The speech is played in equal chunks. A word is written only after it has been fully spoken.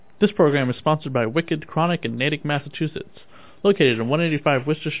This program is sponsored by Wicked Chronic in Natick, Massachusetts. Located on 185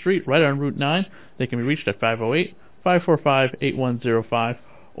 Worcester Street, right on Route 9, they can be reached at 508-545-8105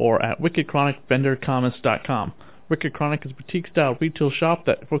 or at wickedchronicvendorcommons.com. Wicked Chronic is a boutique-style retail shop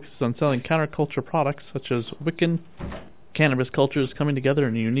that focuses on selling counterculture products such as Wiccan cannabis cultures coming together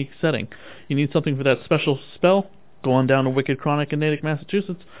in a unique setting. You need something for that special spell? Go on down to Wicked Chronic in Natick,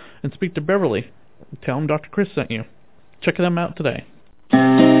 Massachusetts and speak to Beverly. Tell him Dr. Chris sent you. Check them out today.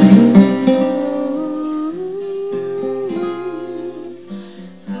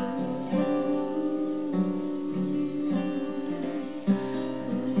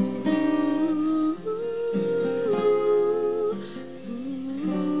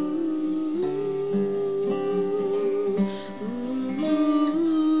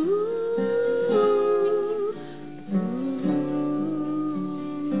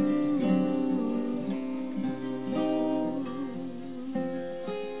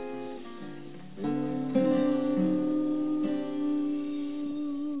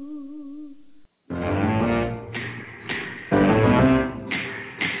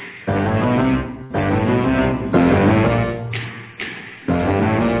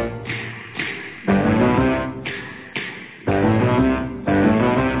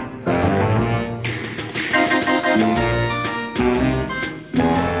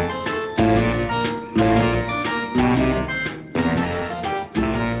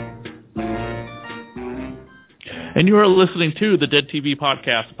 And you are listening to the Dead TV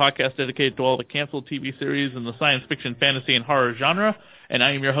Podcast, a podcast dedicated to all the canceled TV series in the science fiction, fantasy, and horror genre. And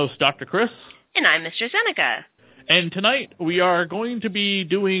I am your host, Dr. Chris. And I'm Mr. Zeneca. And tonight we are going to be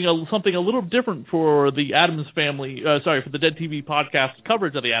doing something a little different for the Addams Family, for the Dead TV Podcast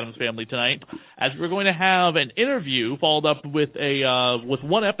coverage of the Addams Family tonight, as we're going to have an interview followed up with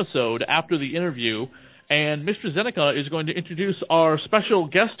one episode after the interview. And Mr. Zeneca is going to introduce our special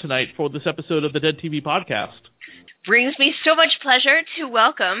guest tonight for this episode of the Dead TV Podcast. Brings me so much pleasure to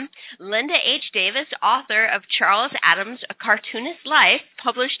welcome Linda H. Davis, author of Charles Addams, A Cartoonist's Life,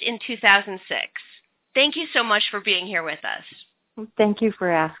 published in 2006. Thank you so much for being here with us. Thank you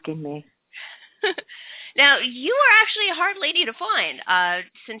for asking me. Now, you are actually a hard lady to find,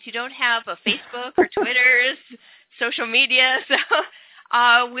 since you don't have a Facebook or Twitter's, social media, so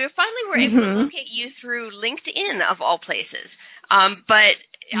we finally were able to locate you through LinkedIn, of all places. But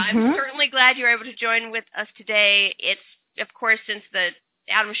I'm certainly glad you're able to join with us today. It's, of course, since the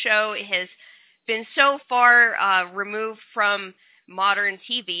Addams Show has been so far removed from modern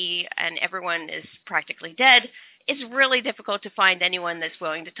TV and everyone is practically dead, it's really difficult to find anyone that's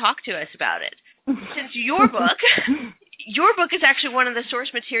willing to talk to us about it. Since your book is actually one of the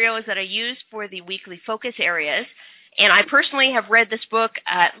source materials that I use for the weekly focus areas, and I personally have read this book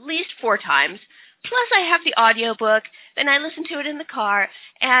at least 4 times. Plus, I have the audiobook, then I listen to it in the car,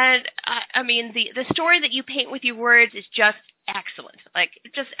 and, I mean, the story that you paint with your words is just excellent,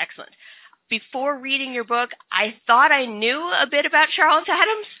 just excellent. Before reading your book, I thought I knew a bit about Charles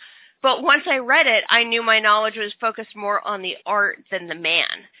Addams, but once I read it, I knew my knowledge was focused more on the art than the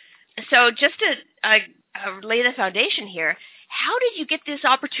man. So just to lay the foundation here, how did you get this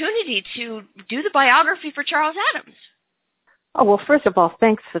opportunity to do the biography for Charles Addams? Oh, well, first of all,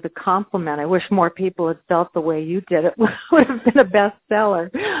 thanks for the compliment. I wish more people had felt the way you did. It would have been a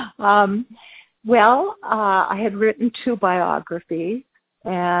bestseller. I had written 2 biographies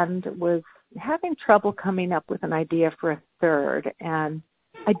and was having trouble coming up with an idea for a third. And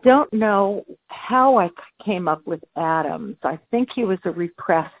I don't know how I came up with Addams. I think he was a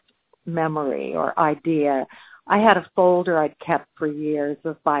repressed memory or idea. I had a folder I'd kept for years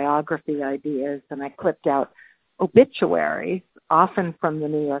of biography ideas, and I clipped out obituaries, often from the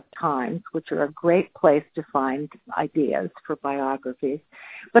New York Times, which are a great place to find ideas for biographies,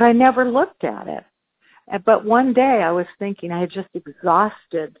 but I never looked at it. But one day I was thinking I had just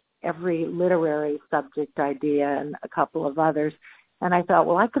exhausted every literary subject idea and a couple of others, and I thought,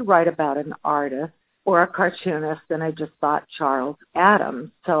 well, I could write about an artist or a cartoonist, and I just thought Charles Addams.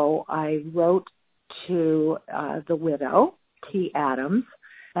 So I wrote to the widow, T. Addams,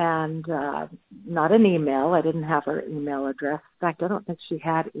 and not an email. I didn't have her email address. In fact, I don't think she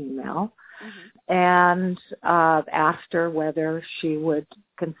had email. And asked her whether she would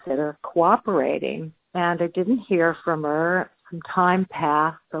consider cooperating. And I didn't hear from her. Some time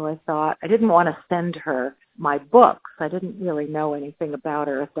passed, so I thought I didn't want to send her my books. I didn't really know anything about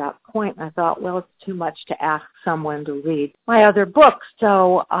her at that point. And I thought, well, it's too much to ask someone to read my other books.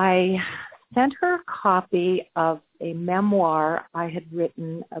 So I sent her a copy of a memoir I had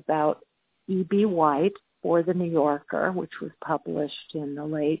written about E.B. White for The New Yorker, which was published in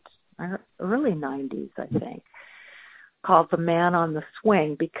the early 90s, I think. called The Man on the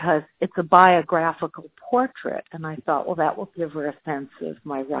Swing because it's a biographical portrait. And I thought, well, that will give her a sense of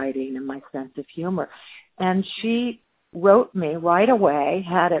my writing and my sense of humor. And she wrote me right away,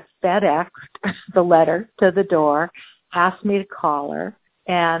 had it FedExed, the letter to the door, asked me to call her,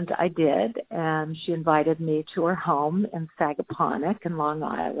 and I did. And she invited me to her home in Sagaponack in Long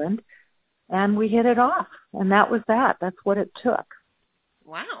Island, and we hit it off. And that was that. That's what it took.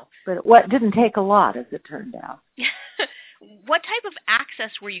 Wow. But it didn't take a lot, as it turned out. What type of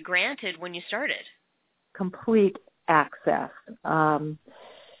access were you granted when you started? Complete access.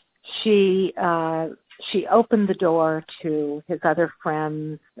 She opened the door to his other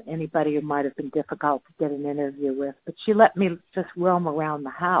friends, anybody who might have been difficult to get an interview with, but she let me just roam around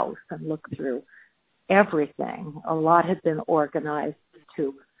the house and look through everything. A lot had been organized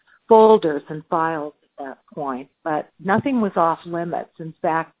to folders and files at that point, but nothing was off limits. In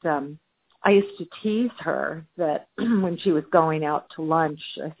fact, I used to tease her that when she was going out to lunch,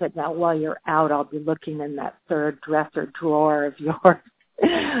 I said, now while you're out, I'll be looking in that third dresser drawer of yours.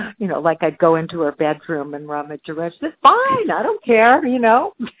 You know, like I'd go into her bedroom and rummage around. She said, fine, I don't care, you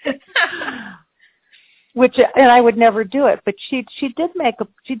know. And I would never do it. But she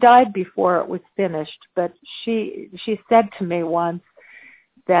died before it was finished, but she said to me once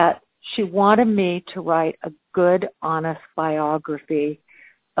that she wanted me to write a good, honest biography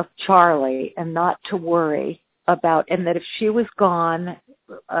of Charlie and not to worry about, and that if she was gone,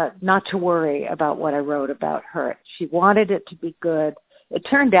 not to worry about what I wrote about her. She wanted it to be good. It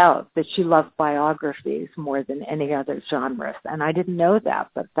turned out that she loved biographies more than any other genre, and I didn't know that,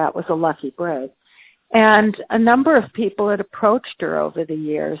 but that was a lucky break. And a number of people had approached her over the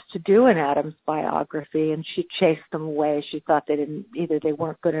years to do an Addams biography, and she chased them away. She thought either they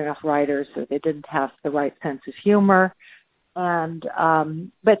weren't good enough writers or they didn't have the right sense of humor. And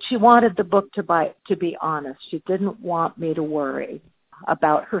but she wanted the book to be honest. She didn't want me to worry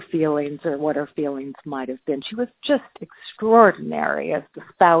about her feelings or what her feelings might have been. She was just extraordinary as the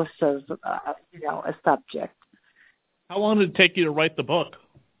spouse of a subject. How long did it take you to write the book?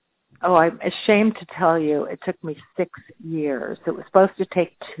 Oh, I'm ashamed to tell you, it took me 6 years. It was supposed to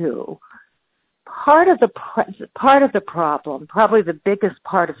take 2. Part of the problem, probably the biggest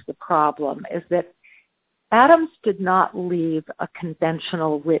part of the problem, is that Addams did not leave a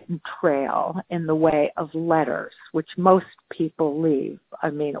conventional written trail in the way of letters, which most people leave,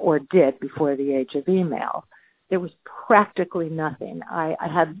 or did before the age of email. There was practically nothing. I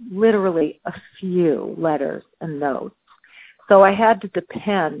had literally a few letters and notes. So I had to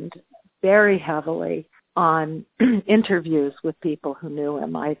depend very heavily on interviews with people who knew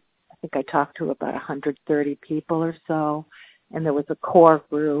him. I think I talked to about 130 people or so, and there was a core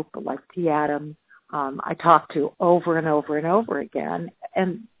group like T. Addams. I talked to over and over and over again,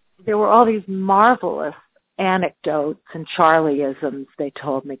 and there were all these marvelous anecdotes and Charlieisms they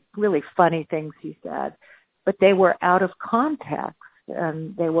told me, really funny things he said, but they were out of context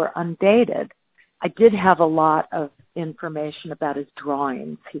and they were undated. I did have a lot of information about his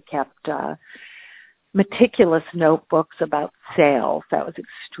drawings. He kept meticulous notebooks about sales. That was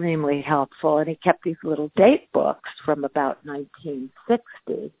extremely helpful. And he kept these little date books from about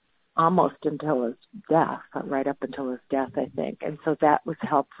 1960, almost until his death, right up until his death, I think. And so that was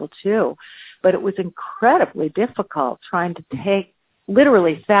helpful too. But it was incredibly difficult trying to take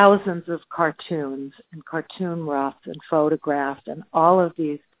literally thousands of cartoons and cartoon roughs and photographs and all of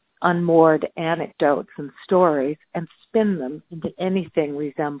these unmoored anecdotes and stories and spin them into anything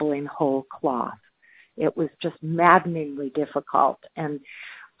resembling whole cloth. It was just maddeningly difficult, and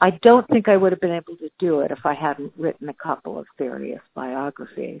I don't think I would have been able to do it if I hadn't written a couple of serious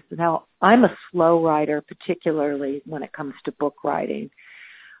biographies. Now, I'm a slow writer, particularly when it comes to book writing,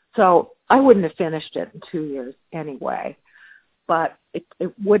 so I wouldn't have finished it in 2 years anyway, but it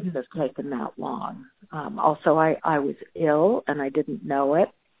wouldn't have taken that long. Also, I was ill, and I didn't know it.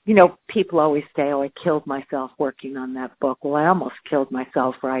 You know, people always say, oh, I killed myself working on that book. Well, I almost killed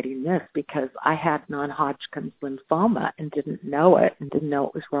myself writing this because I had non-Hodgkin's lymphoma and didn't know it and didn't know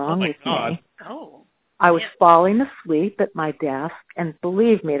it was wrong with me. Oh. I was falling asleep at my desk, and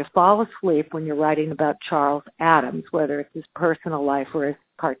believe me, to fall asleep when you're writing about Charles Addams, whether it's his personal life or his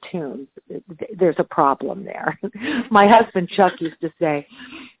cartoons, there's a problem there. My husband Chuck used to say,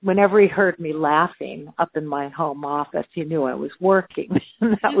 whenever he heard me laughing up in my home office, he knew I was working,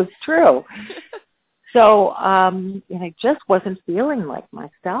 and that was true. So I just wasn't feeling like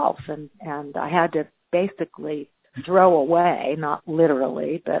myself, and I had to basically throw away, not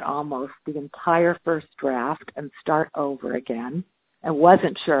literally, but almost the entire first draft and start over again. I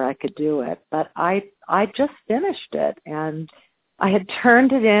wasn't sure I could do it, but I just finished it, and I had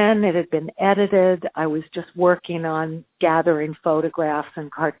turned it in. It had been edited. I was just working on gathering photographs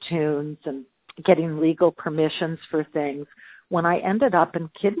and cartoons and getting legal permissions for things when I ended up in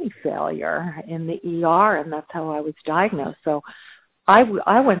kidney failure in the ER, and that's how I was diagnosed. So I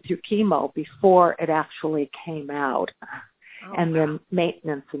went through chemo before it actually came out, and then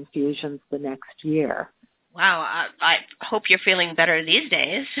maintenance infusions the next year. Wow. I hope you're feeling better these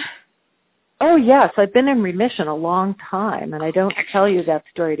days. Oh, yes. I've been in remission a long time, and I don't tell you that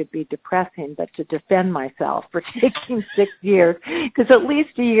story to be depressing, but to defend myself for taking 6 years, because at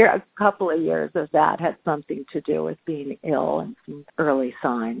least a couple of years of that had something to do with being ill and some early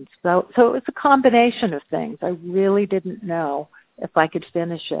signs. So it was a combination of things. I really didn't know if I could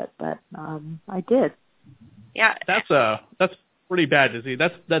finish it, but I did. Yeah. That's pretty bad disease.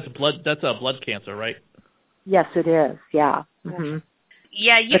 That's a blood cancer, right? Yes, it is. Yeah. Mm-hmm.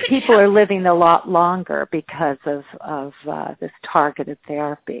 Yeah, but people are living a lot longer because of this targeted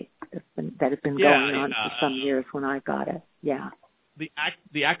therapy that has been going on for some years when I got it. Yeah.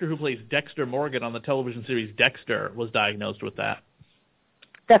 The actor who plays Dexter Morgan on the television series Dexter was diagnosed with that.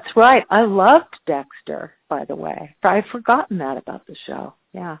 That's right. I loved Dexter, by the way. I'd forgotten that about the show.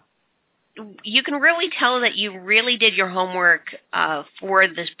 Yeah. You can really tell that you really did your homework for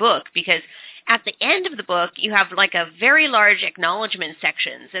this book, because at the end of the book, you have like a very large acknowledgement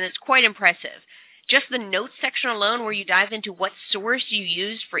sections, and it's quite impressive. Just the notes section alone, where you dive into what source you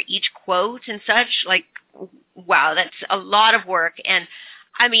used for each quote and such, like, wow, that's a lot of work. And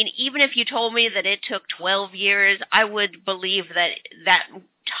I mean, even if you told me that it took 12 years, I would believe that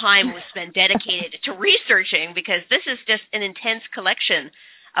time was spent dedicated to researching, because this is just an intense collection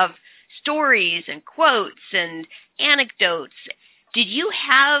of stories and quotes and anecdotes. Did you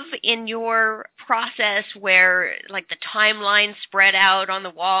have in your process where, like, the timeline spread out on the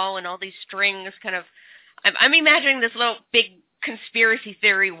wall and all these strings kind of, I'm imagining this little big conspiracy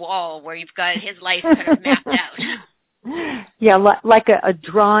theory wall where you've got his life kind of mapped out. Yeah, like a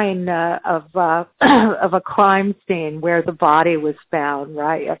drawing of a crime scene where the body was found,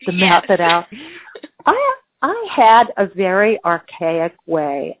 right? You have to map it out. I had a very archaic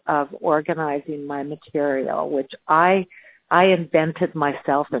way of organizing my material, which I invented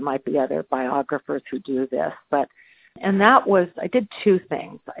myself. There might be other biographers who do this, and that was, I did two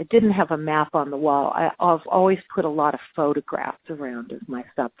things. I didn't have a map on the wall. I've always put a lot of photographs around as my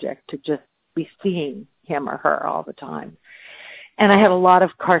subject to just be seeing him or her all the time. And I had a lot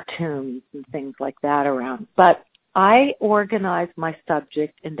of cartoons and things like that around. But I organized my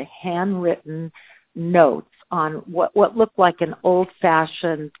subject into handwritten notes on what looked like an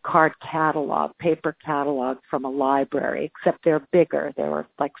old-fashioned card catalog, paper catalog from a library, except they're bigger. They were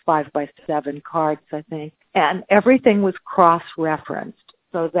like 5x7 cards, I think. And everything was cross-referenced,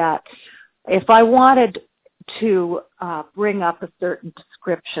 so that if I wanted to bring up a certain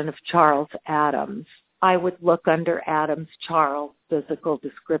description of Charles Addams, I would look under Addams Charles physical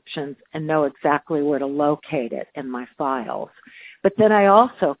descriptions and know exactly where to locate it in my files. But then I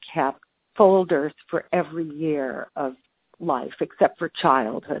also kept folders for every year of life, except for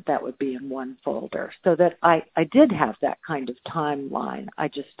childhood. That would be in one folder, so that I did have that kind of timeline. I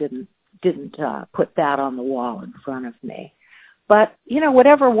just didn't put that on the wall in front of me. But,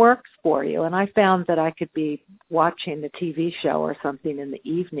 whatever works for you. And I found that I could be watching the TV show or something in the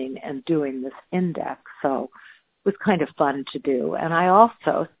evening and doing this index. So it was kind of fun to do. And I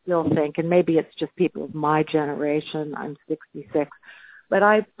also still think, and maybe it's just people of my generation, I'm 66, but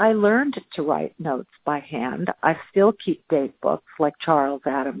I learned to write notes by hand. I still keep date books like Charles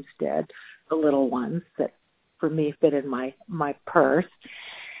Addams did, the little ones that for me fit in my purse.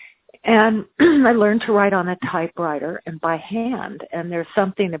 And I learned to write on a typewriter and by hand. And there's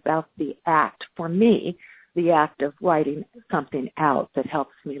something about the act, for me, the act of writing something out that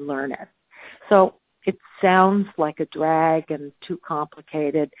helps me learn it. So it sounds like a drag and too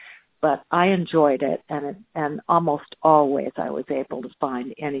complicated, but I enjoyed it, and almost always I was able to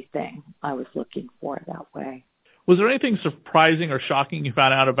find anything I was looking for that way. Was there anything surprising or shocking you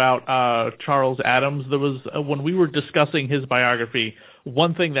found out about Charles Addams? There was, when we were discussing his biography,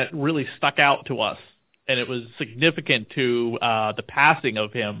 one thing that really stuck out to us, and it was significant to the passing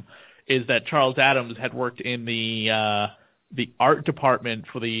of him, is that Charles Addams had worked in the art department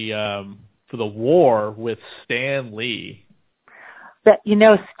for the war with Stan Lee. That,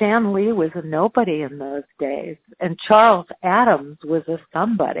 Stan Lee was a nobody in those days, and Charles Addams was a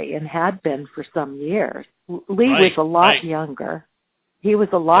somebody and had been for some years. Lee was a lot younger. He was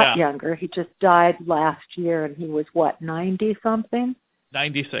a lot younger. He just died last year, and he was, 90-something?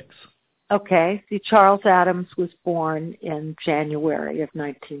 96. Okay. See, Charles Addams was born in January of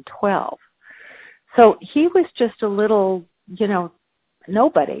 1912. So he was just a little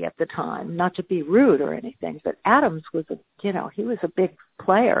nobody at the time, not to be rude or anything, but Addams was he was a big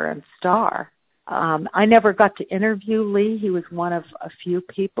player and star. I never got to interview Lee. He was one of a few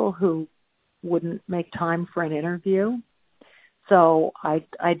people who wouldn't make time for an interview. So I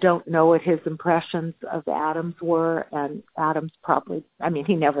don't know what his impressions of Addams were, and Addams probably,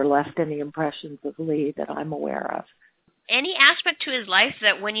 he never left any impressions of Lee that I'm aware of. Any aspect to his life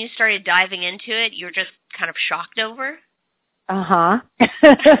that when you started diving into it, you're just kind of shocked over? Uh-huh.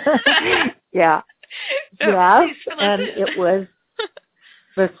 Yeah. No, yes, and it was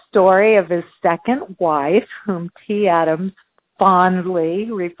the story of his second wife, whom T. Addams fondly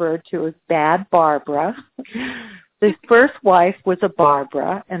referred to as Bad Barbara. His first wife was a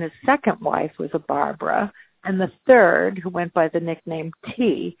Barbara, and his second wife was a Barbara, and the third, who went by the nickname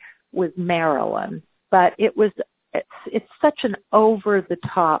T, was Marilyn. But it's such an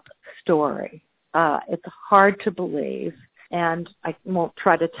over-the-top story. It's hard to believe, and I won't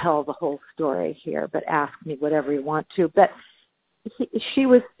try to tell the whole story here, but ask me whatever you want to. But she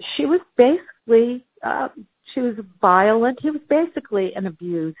was basically she was violent. He was basically an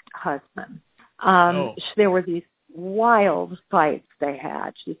abused husband. There were these wild fights they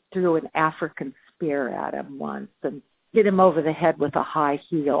had. She threw an African spear at him once and hit him over the head with a high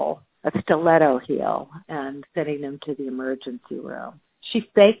heel, a stiletto heel, and sending him to the emergency room. She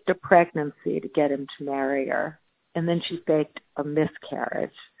faked a pregnancy to get him to marry her, and then she faked a miscarriage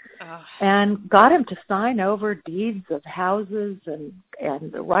and got him to sign over deeds of houses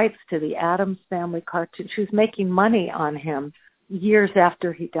and the rights to the Addams Family cartoon. She was making money on him years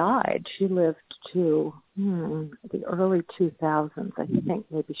after he died. She lived to the early 2000s. I think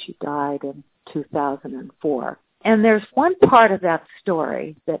maybe she died in 2004. And there's one part of that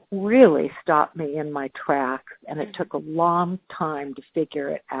story that really stopped me in my tracks, and it took a long time to figure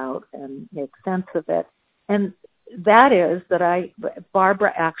it out and make sense of it. And that is that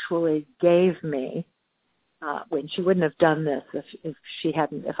Barbara actually gave me, when she wouldn't have done this if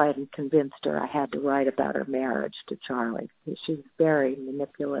I hadn't convinced her I had to write about her marriage to Charlie. She was very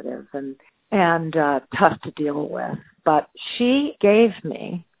manipulative and tough to deal with. But she gave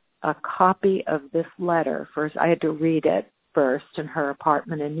me a copy of this letter. First, I had to read it first in her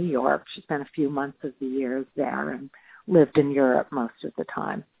apartment in New York. She spent a few months of the year there and lived in Europe most of the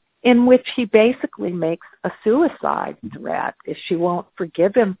time, in which he basically makes a suicide threat if she won't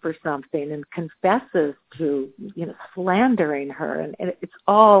forgive him for something, and confesses to, slandering her. And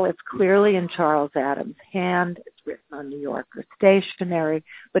it's clearly in Charles Addams' hand. It's written on New Yorker stationery,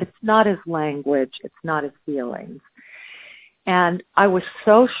 but it's not his language. It's not his feelings. And I was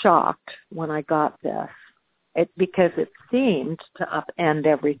so shocked when I got this, because it seemed to upend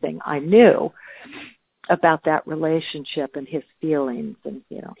everything I knew about that relationship and his feelings. And,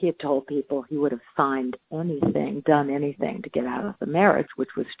 he had told people he would have signed anything, done anything to get out of the marriage,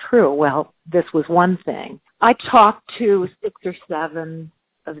 which was true. Well, this was one thing. I talked to 6 or 7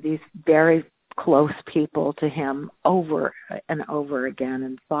 of these very close people to him over and over again,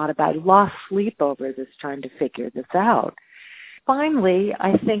 and lost sleep over this, trying to figure this out. Finally,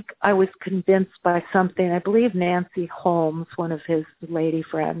 I think I was convinced by something. I believe Nancy Holmes, one of his lady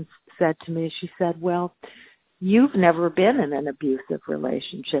friends, said to me, she said, "Well, you've never been in an abusive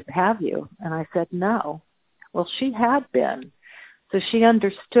relationship, have you?" And I said, "No." Well, she had been. So she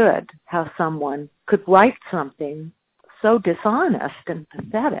understood how someone could write something so dishonest and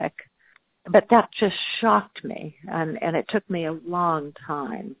pathetic. But that just shocked me. And it took me a long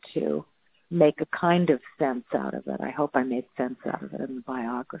time to make a kind of sense out of it. I hope I made sense out of it in the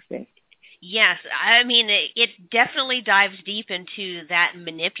biography. Yes, it definitely dives deep into that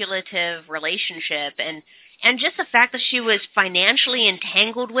manipulative relationship, and just the fact that she was financially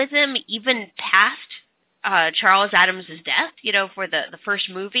entangled with him even past Charles Addams' death, for the first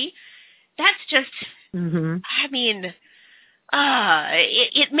movie. That's just, it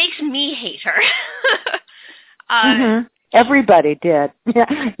makes me hate her. Everybody did.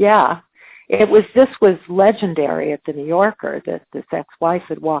 Yeah. This was legendary at the New Yorker, that this ex-wife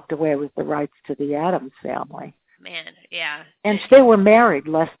had walked away with the rights to the Addams family. Man, yeah. And they were married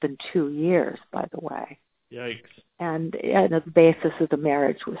less than 2 years, by the way. Yikes. And the basis of the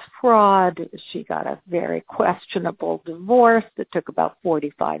marriage was fraud. She got a very questionable divorce that took about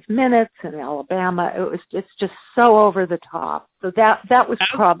 45 minutes in Alabama. It's just so over the top. So that was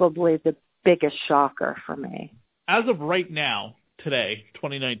probably the biggest shocker for me. As of right now, today,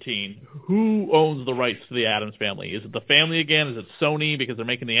 2019, who owns the rights to the Addams family? Is it the family again? Is it Sony because they're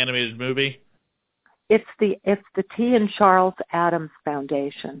making the animated movie? It's the T. and Charles Addams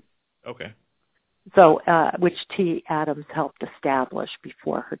Foundation. Okay. So, which T. Addams helped establish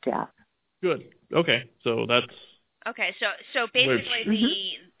before her death. Good. Okay. So that's Okay, so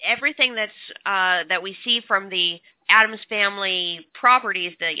basically everything that's that we see from the Addams Family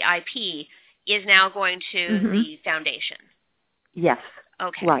properties, the IP, is now going to the foundation. Yes.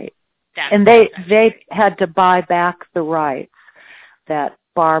 Okay. Right. And they had to buy back the rights that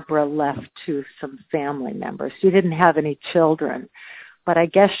Barbara left to some family members. She didn't have any children, but I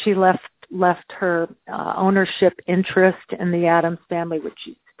guess she left her ownership interest in the Addams family, which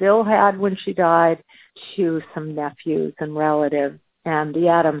she still had when she died, to some nephews and relatives. And the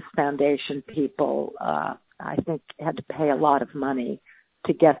Addams Foundation people, I think, had to pay a lot of money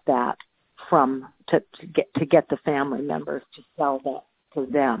to get that to get the family members to sell that to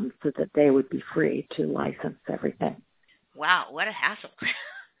them so that they would be free to license everything. Wow, what a hassle.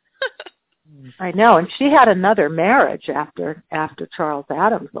 I know, and she had another marriage after Charles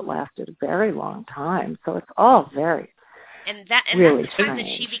Addams that lasted a very long time. So it's all very really that's the time strange.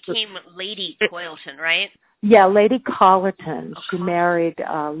 that she became Lady Coylton, right? Yeah, Lady Colleton. She married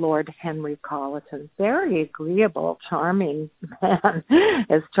Lord Henry Colleton. Very agreeable, charming man,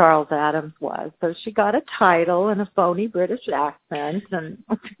 as Charles Addams was. So she got a title and a phony British accent, and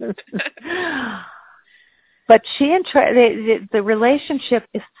but she and the relationship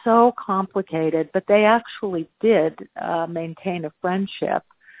is so complicated. But they actually did maintain a friendship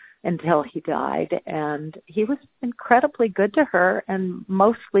until he died, and he was incredibly good to her and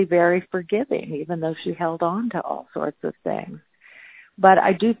mostly very forgiving, even though she held on to all sorts of things. But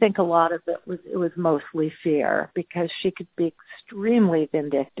I do think a lot of it was mostly fear, because she could be extremely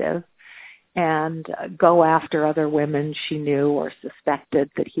vindictive and go after other women she knew or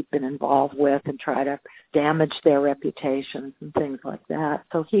suspected that he'd been involved with and try to damage their reputations and things like that.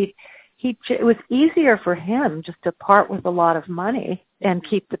 So it was easier for him just to part with a lot of money and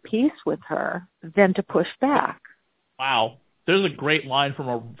keep the peace with her than to push back. Wow, there's a great line from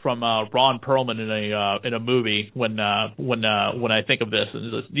Ron Perlman in a movie when I think of this, and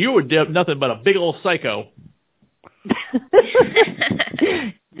he says, "You were nothing but a big old psycho."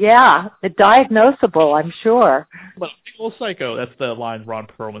 Yeah, diagnosable, I'm sure. Well, big old psycho. That's the line Ron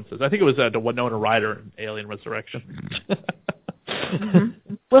Perlman says. I think it was the Winona Ryder in Alien Resurrection.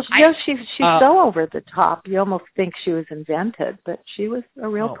 Well, she's so over the top. You almost think she was invented, but she was a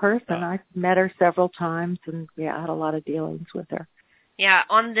real person. I met her several times, and I had a lot of dealings with her. Yeah,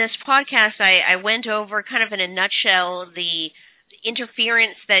 on this podcast, I went over kind of in a nutshell the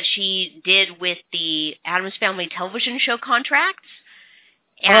interference that she did with the Addams Family television show contracts,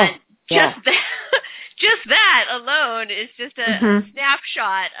 and just that alone is just a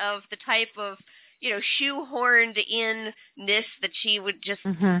snapshot of the type of shoehorned in-ness that she would just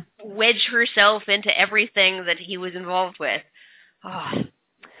wedge herself into everything that he was involved with. Oh.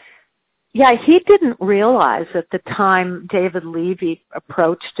 Yeah, he didn't realize at the time David Levy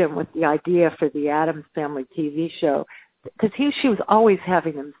approached him with the idea for the Addams Family TV show, because she was always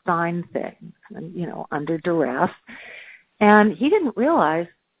having him sign things, and, under duress. And he didn't realize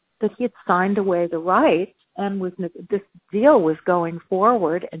that he had signed away the rights, and this deal was going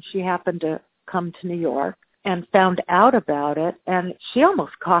forward, and she happened to come to New York and found out about it, and she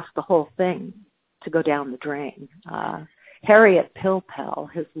almost caused the whole thing to go down the drain. Harriet Pilpel,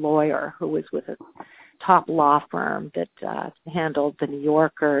 his lawyer, who was with a top law firm that handled the New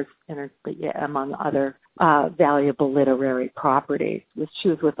Yorkers, among other valuable literary properties. She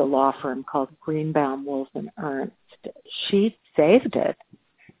was with a law firm called Greenbaum, Wolf and Ernst. She saved it.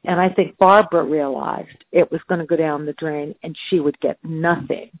 And I think Barbara realized it was going to go down the drain and she would get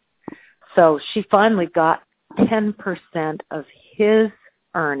nothing. So she finally got 10% of his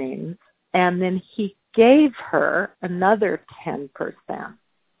earnings, and then he gave her another 10%.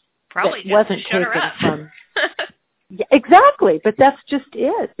 Probably that wasn't taken from. Yeah, exactly, but that's just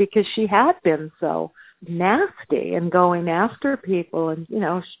it, because she had been so nasty and going after people, and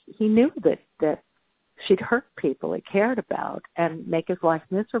he knew that she'd hurt people he cared about and make his life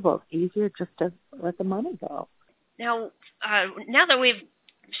miserable. It's easier just to let the money go. Now that we've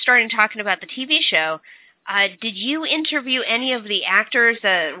started talking about the TV show, did you interview any of the actors,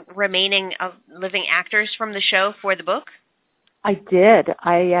 remaining living actors from the show for the book? I did.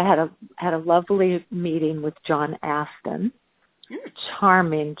 I had a lovely meeting with John Astin,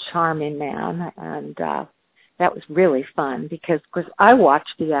 charming man, and that was really fun because, of course, I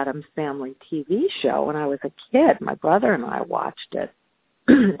watched the Addams Family TV show when I was a kid. My brother and I watched it,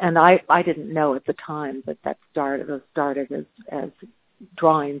 and I didn't know at the time that started as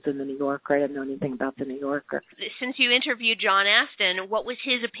drawings in the New Yorker. I didn't know anything about the New Yorker. Since you interviewed John Astin, what was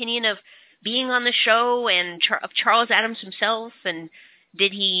his opinion of being on the show and of Charles Addams himself? And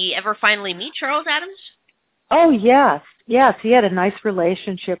did he ever finally meet Charles Addams? Oh, yes. He had a nice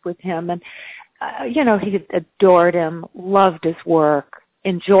relationship with him. And he adored him, loved his work,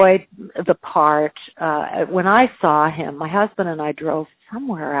 enjoyed the part. When I saw him, my husband and I drove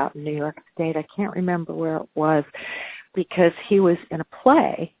somewhere out in New York State. I can't remember where it was, because he was in a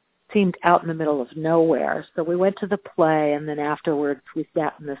play, seemed out in the middle of nowhere. So we went to the play, and then afterwards we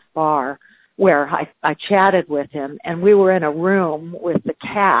sat in this bar where I chatted with him, and we were in a room with the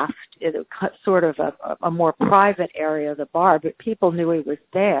cast, sort of a more private area of the bar, but people knew he was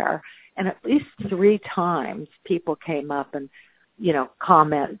there. And at least 3 times people came up and,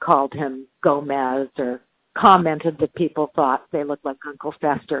 called him Gomez, or commented that people thought they looked like Uncle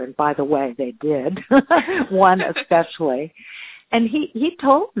Fester, and by the way, they did, one especially. And he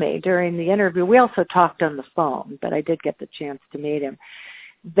told me during the interview, we also talked on the phone, but I did get the chance to meet him,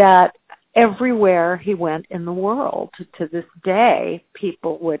 that everywhere he went in the world, to this day,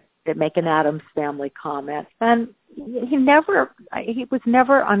 people would make an Addams Family comment, and he was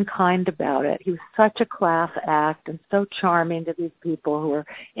never unkind about it. He was such a class act and so charming to these people who were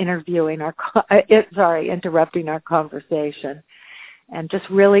interrupting our conversation, and just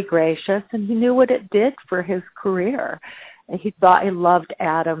really gracious. And he knew what it did for his career. He loved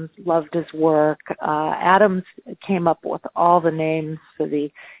Addams, loved his work. Addams came up with all the names for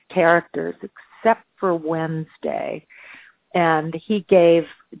the characters except for Wednesday. And he gave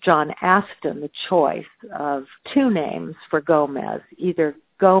John Aston the choice of 2 names for Gomez, either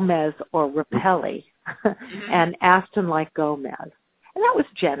Gomez or Rapelli. And Aston liked Gomez. And that was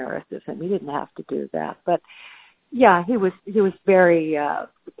generous of him. He didn't have to do that. But, yeah, he was very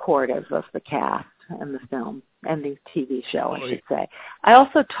supportive of the cast and the film and the TV show, I should say. I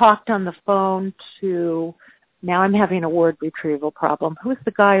also talked on the phone to, now I'm having a word retrieval problem. Who's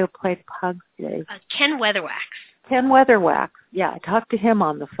the guy who played Pugsley? Ken Weatherwax. Ken Weatherwax. Yeah, I talked to him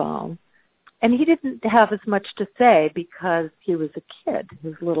on the phone. And he didn't have as much to say because he was a kid, he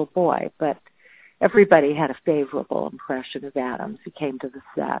was a little boy. But everybody had a favorable impression of Addams. He came to the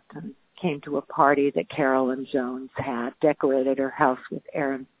set and came to a party that Carolyn Jones had, decorated her house with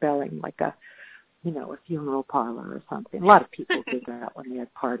Aaron Spelling like a funeral parlor or something. A lot of people did that when they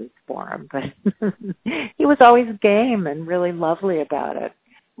had parties for him. But he was always game and really lovely about it.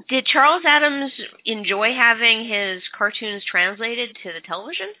 Did Charles Addams enjoy having his cartoons translated to the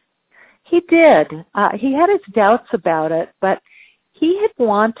television? He did. He had his doubts about it, but he had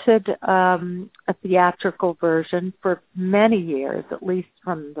wanted a theatrical version for many years, at least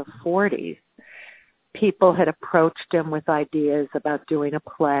from the 40s. People had approached him with ideas about doing a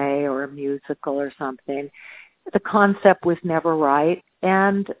play or a musical or something. The concept was never right,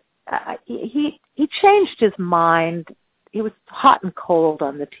 and he changed his mind. He was hot and cold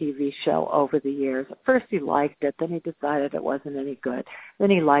on the TV show over the years. At first he liked it, then he decided it wasn't any good. Then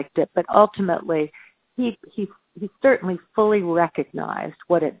he liked it, but ultimately he certainly fully recognized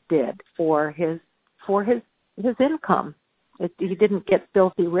what it did for his income. He didn't get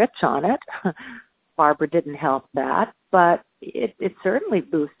filthy rich on it. Barbara didn't help that, but it certainly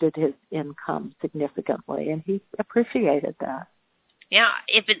boosted his income significantly, and he appreciated that. Yeah,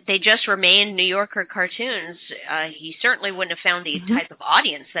 if they just remained New Yorker cartoons, he certainly wouldn't have found the type of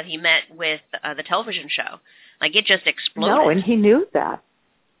audience that he met with the television show. Like, it just exploded. No, and he knew that.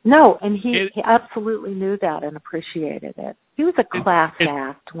 No, and he absolutely knew that and appreciated it. He was a class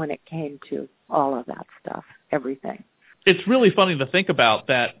act when it came to all of that stuff, everything. It's really funny to think about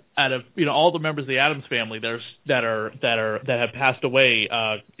that. Out of all the members of the Addams family, that have passed away.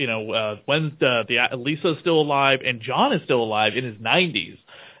 Lisa's still alive and John is still alive in his 90s,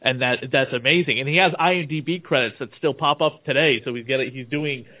 and that's amazing. And he has IMDb credits that still pop up today. So he's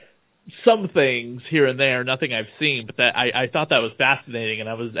doing some things here and there, nothing I've seen, but that I thought that was fascinating. And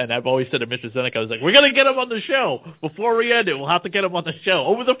I've always said to Mr. Zenek, I was like, we're gonna get him on the show before we end it. We'll have to get him on the show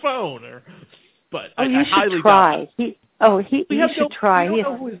over the phone. I highly doubt it. You should try. We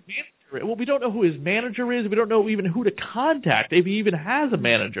don't know who his manager is. Well, we don't know who his manager is. We don't know even who to contact, if he even has a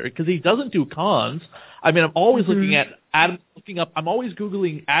manager, because he doesn't do cons. I mean, I'm always I'm always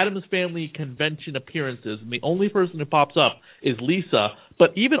Googling Addams Family convention appearances, and the only person who pops up is Lisa.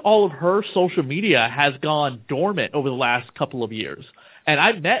 But even all of her social media has gone dormant over the last couple of years. And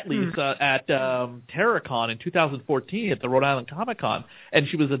I met Lisa at TerraCon in 2014 at the Rhode Island Comic Con, and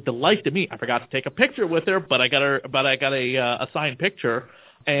she was a delight to meet. I forgot to take a picture with her, but I got a signed picture,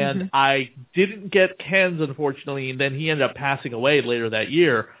 and I didn't get Ken's, unfortunately. And then he ended up passing away later that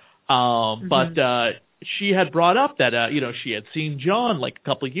year. But she had brought up that she had seen John like a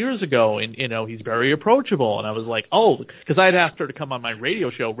couple of years ago, and he's very approachable. And I was like, because I had asked her to come on my radio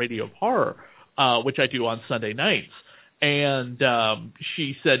show, Radio of Horror, which I do on Sunday nights. And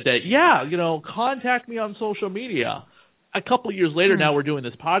she said that, contact me on social media. a couple of years later now we're doing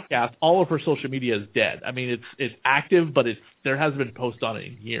this podcast, all of her social media is dead. I mean, it's active, but there hasn't been a post on it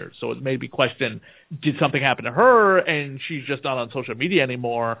in years. So it made me question, did something happen to her and she's just not on social media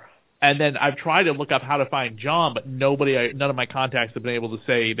anymore? And then I've tried to look up how to find John, but none of my contacts have been able to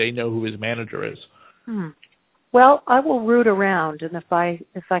say they know who his manager is. Well, I will root around, and if I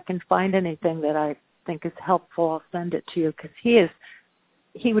can find anything that I think is helpful, I'll send it to you, because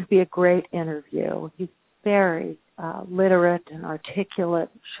he would be a great interview. He's very literate and articulate,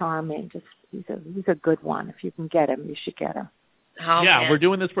 charming. He's a good one. If you can get him, you should get him. Oh, yeah, man. We're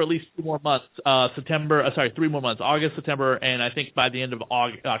doing this for at least 3 more months. 3 more months. August, September, and I think by the end of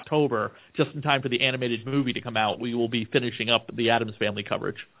October, just in time for the animated movie to come out, we will be finishing up the Addams Family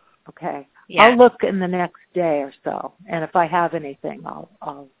coverage. Okay. Yeah. I'll look in the next day or so, and if I have anything,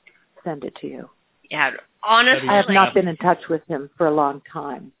 I'll send it to you. Yeah, honestly, I have not been in touch with him for a long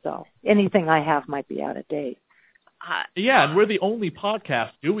time, so anything I have might be out of date. And we're the only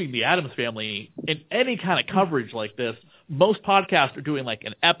podcast doing the Addams Family in any kind of coverage like this. Most podcasts are doing like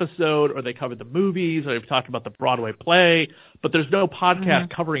an episode, or they cover the movies, or they've talked about the Broadway play, but there's no podcast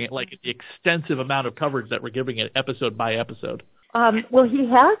covering it like the extensive amount of coverage that we're giving it episode by episode. Well, he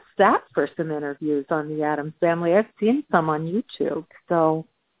has sat for some interviews on the Addams Family. I've seen some on YouTube, so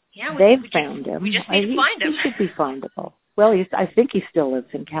they've found him. We just need to find him. He should be findable. Well, I think he still lives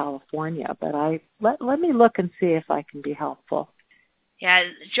in California, but let me look and see if I can be helpful. Yeah,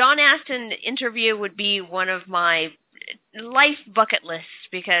 John Astin interview would be one of my life bucket lists,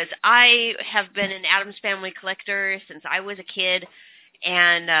 because I have been an Addams Family collector since I was a kid.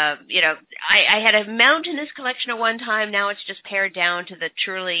 And, I had a mountainous collection at one time. Now it's just pared down to the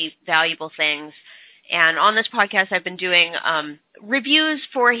truly valuable things. And on this podcast, I've been doing reviews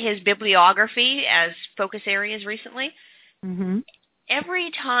for his bibliography as focus areas recently. Mm-hmm. Every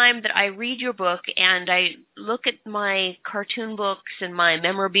time that I read your book and I look at my cartoon books and my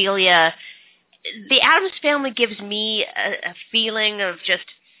memorabilia, the Addams Family gives me a feeling of just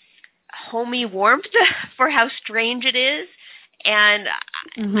homey warmth for how strange it is. And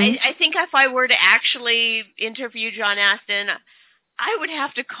I think if I were to actually interview John Astin, I would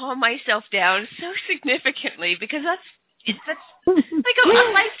have to calm myself down so significantly, because that's like a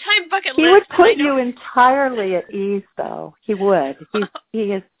lifetime bucket list. He would put you entirely at ease, though. He would.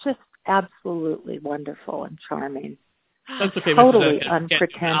 He is just absolutely wonderful and charming. That's okay. Totally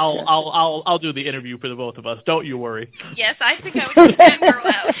unpretentious. I'll do the interview for the both of us. Don't you worry. Yes, I think I would just fangirl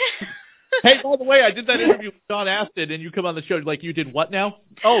out. Hey, by the way, I did that interview with John Astin, and you come on the show like, you did what now?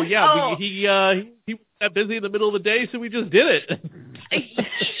 Oh, yeah, he was that busy in the middle of the day, so we just did it.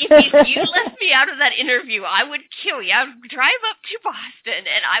 If you left me out of that interview, I would kill you. I would drive up to Boston,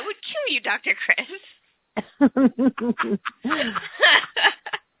 and I would kill you, Dr. Chris.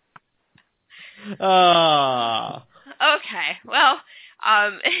 Okay, well,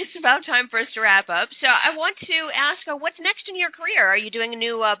 it's about time for us to wrap up. So I want to ask, what's next in your career? Are you doing a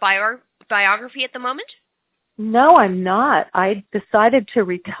new biography at the moment? No, I'm not. I decided to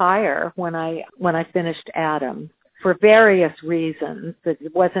retire when I finished Addams for various reasons.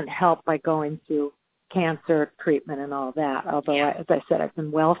 It wasn't helped by going through cancer treatment and all that, although, as I said, I've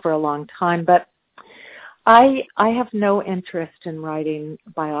been well for a long time. But I have no interest in writing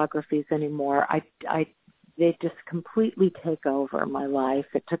biographies anymore. They just completely take over my life.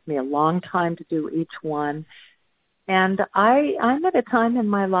 It took me a long time to do each one. And I'm at a time in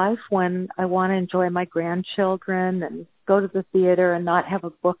my life when I want to enjoy my grandchildren and go to the theater and not have a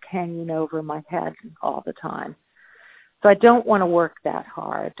book hanging over my head all the time. So I don't want to work that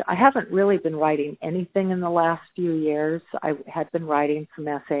hard. I haven't really been writing anything in the last few years. I had been writing some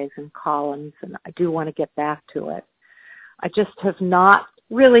essays and columns, and I do want to get back to it. I just have not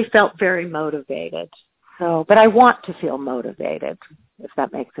really felt very motivated. So, but I want to feel motivated, if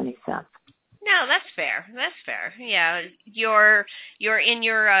that makes any sense. No, that's fair. That's fair. Yeah, you're in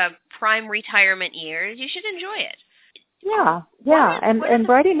your prime retirement years. You should enjoy it. Yeah. And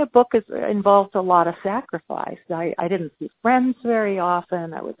writing a book involves a lot of sacrifice. I didn't see friends very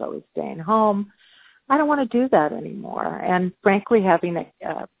often. I was always staying home. I don't want to do that anymore. And frankly,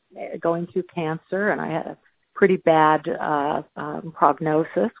 going through cancer, and I had a pretty bad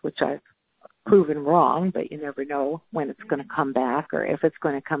prognosis, which I've proven wrong, but you never know when it's going to come back or if it's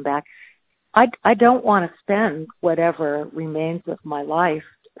going to come back. I don't want to spend whatever remains of my life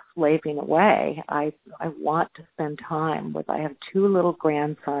slaving away. I want to spend time with. I have 2 little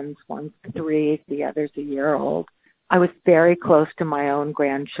grandsons. One's 3, the other's a year old. I was very close to my own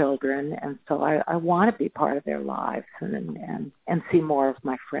grandchildren, and so I want to be part of their lives and see more of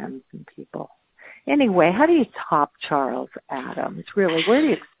my friends and people. Anyway, how do you top Charles Addams? Really, where do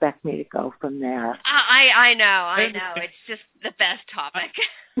you expect me to go from there? I know. It's just the best topic.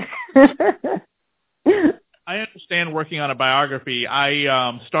 I understand working on a biography.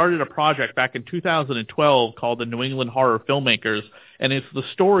 I started a project back in 2012 called the New England Horror Filmmakers, and it's the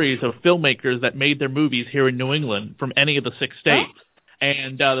stories of filmmakers that made their movies here in New England from any of the 6 states. Oh.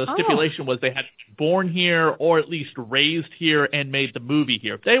 And the stipulation was they had to be born here or at least raised here and made the movie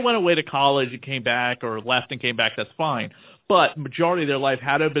here. If they went away to college and came back or left and came back, that's fine. But majority of their life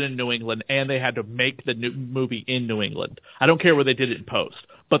had to have been in New England, and they had to make the new movie in New England. I don't care where they did it in post,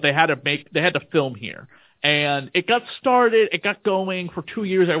 but they had to film here. And it got started, it got going for 2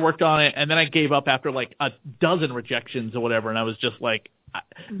 years. I worked on it, and then I gave up after like a dozen rejections or whatever. And I was just like,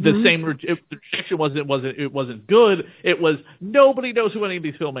 the rejection wasn't good. It was nobody knows who any of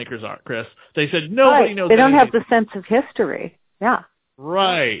these filmmakers are, Chris. They said nobody knows. They don't have the sense of history. Yeah.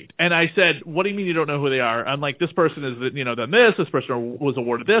 Right. And I said, what do you mean you don't know who they are? I'm like, this person is, done this person was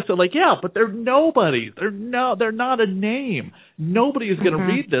awarded this. They're like, yeah, but they're nobody. They're not a name. Nobody is going to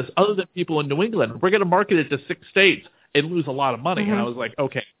read this other than people in New England. We're going to market it to 6 states and lose a lot of money. And I was like,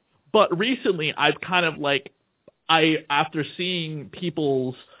 okay. But recently I've kind of like, after seeing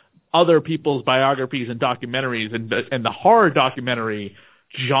other people's biographies and documentaries and the horror documentary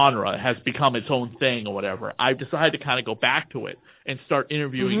genre has become its own thing or whatever, I've decided to kind of go back to it and start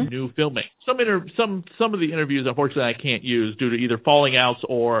interviewing new filmmakers. Some of the interviews, unfortunately, I can't use due to either falling outs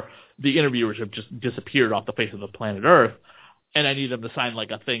or the interviewers have just disappeared off the face of the planet Earth, and I need them to sign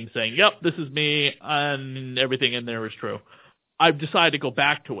like a thing saying, yep, this is me, and everything in there is true. I've decided to go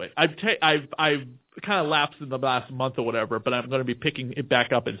back to it. I've kind of lapsed in the last month or whatever, but I'm going to be picking it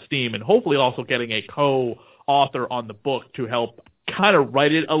back up in Steam and hopefully also getting a co-author on the book to help kind of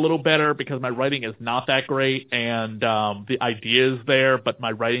write it a little better, because my writing is not that great, and the idea is there, but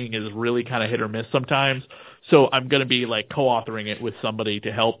my writing is really kind of hit or miss sometimes. So I'm going to be like co-authoring it with somebody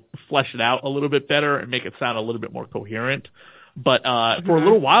to help flesh it out a little bit better and make it sound a little bit more coherent. But for a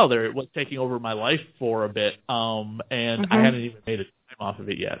little while there, it was taking over my life for a bit, and I hadn't even made a time off of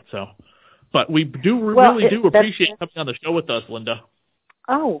it yet. So, but we really do appreciate coming on the show with us, Linda.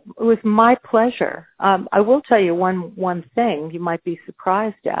 Oh, it was my pleasure. I will tell you one thing you might be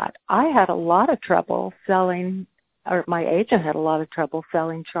surprised at. I had a lot of trouble selling, or my agent had a lot of trouble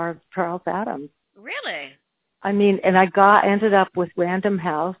selling Charles Addams. Really? I mean, and I ended up with Random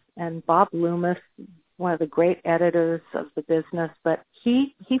House and Bob Loomis, one of the great editors of the business, but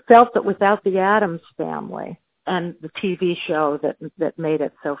he felt that without the Addams Family and the TV show that made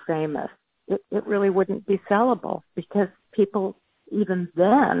it so famous, it really wouldn't be sellable, because people even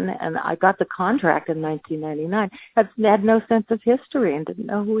then, and I got the contract in 1999, had no sense of history and didn't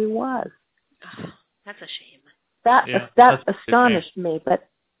know who he was. Oh, that's a shame. That astonished me, but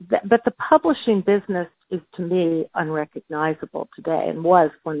the publishing business is, to me, unrecognizable today, and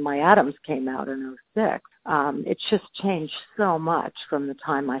was when my Addams came out in 2006. It's just changed so much from the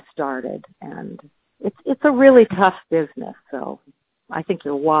time I started, and it's a really tough business, so I think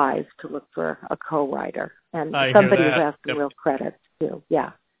you're wise to look for a co-writer and somebody who has some real credit too.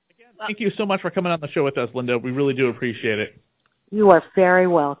 Yeah. Again, thank you so much for coming on the show with us, Linda. We really do appreciate it. You are very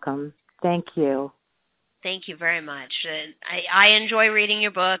welcome. Thank you. Thank you very much. I enjoy reading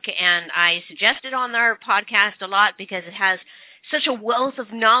your book, and I suggest it on our podcast a lot because it has such a wealth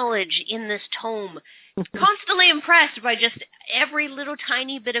of knowledge in this tome. Constantly impressed by just every little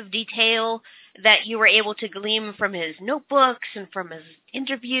tiny bit of detail that you were able to glean from his notebooks and from his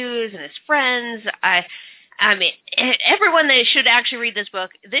interviews and his friends. I mean, everyone that should actually read this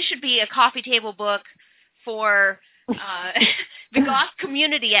book. This should be a coffee table book for the goth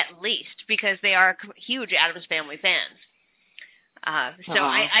community at least, because they are huge Addams Family fans. I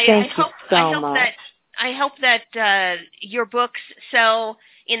hope that your books sell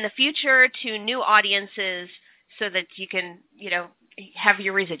in the future to new audiences, so that you can, have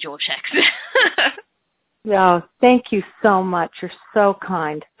your residual checks. Yeah, thank you so much. You're so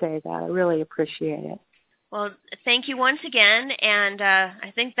kind to say that. I really appreciate it. Well, thank you once again, and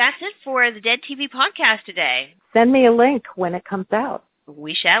I think that's it for the Dead TV podcast today. Send me a link when it comes out.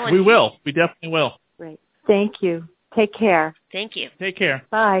 We shall. We will. We definitely will. Great. Thank you. Take care. Thank you. Take care.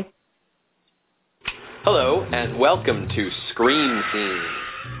 Bye. Hello, and welcome to Scream Scene,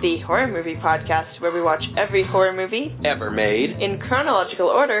 the horror movie podcast where we watch every horror movie ever made in chronological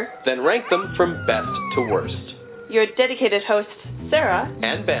order, then rank them from best to worst. Your dedicated hosts, Sarah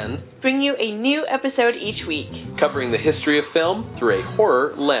and Ben, bring you a new episode each week, covering the history of film through a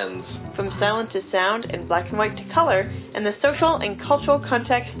horror lens. from silent to sound and black and white to color, and the social and cultural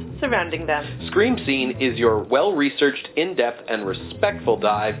context surrounding them. Scream Scene is your well-researched, in-depth, and respectful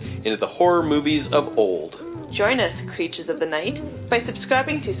dive into the horror movies of old. Join us, creatures of the night, by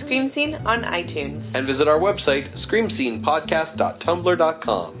subscribing to Scream Scene on iTunes. And visit our website,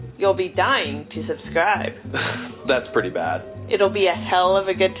 screamscenepodcast.tumblr.com. You'll be dying to subscribe. That's pretty bad. It'll be a hell of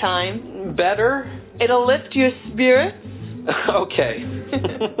a good time. Better? It'll lift your spirits. Okay.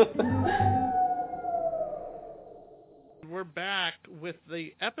 We're back with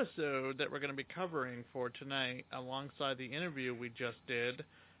the episode that we're going to be covering for tonight alongside the interview we just did.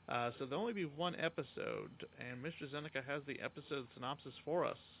 So there'll only be one episode, and Mr. Zeneca has the episode synopsis for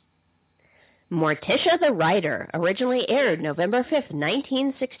us. Morticia the Writer originally aired November 5th,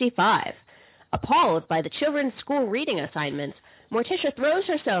 1965. Appalled by the children's school reading assignments, Morticia throws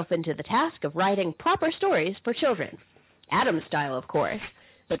herself into the task of writing proper stories for children. Addams style, of course,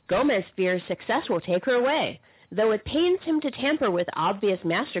 but Gomez fears success will take her away, though it pains him to tamper with obvious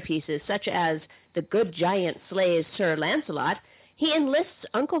masterpieces such as The Good Giant Slays Sir Lancelot. He enlists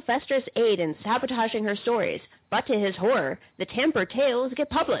Uncle Fester's aid in sabotaging her stories, but to his horror, the tampered tales get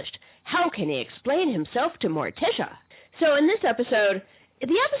published. How can he explain himself to Morticia? So in this episode,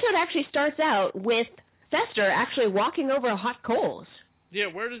 the episode actually starts out with Fester actually walking over hot coals. Yeah,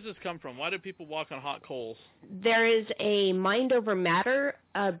 where does this come from? Why do people walk on hot coals? There is a mind over matter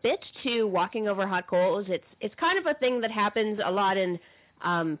bit to walking over hot coals. It's kind of a thing that happens a lot in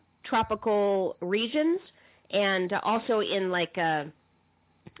tropical regions, and also in like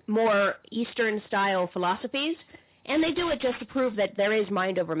more Eastern style philosophies. And they do it just to prove that there is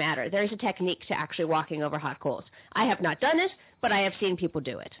mind over matter. There's a technique to actually walking over hot coals. I have not done it, but I have seen people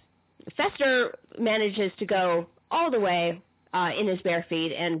do it. Fester manages to go all the way in his bare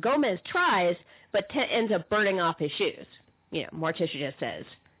feet, and Gomez tries, but ends up burning off his shoes. You know, Morticia just says,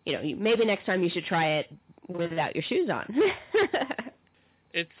 you know, maybe next time you should try it without your shoes on.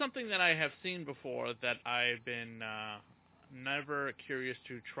 It's something that I have seen before that I've been never curious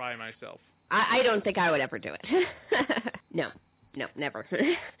to try myself. I don't think I would ever do it. No, never.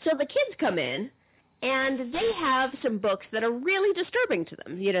 So the kids come in, and they have some books that are really disturbing to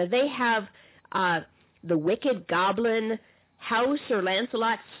them. You know, they have The Wicked Goblin, How Sir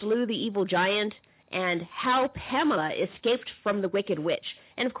Lancelot Slew the Evil Giant, and How Pamela Escaped from the Wicked Witch.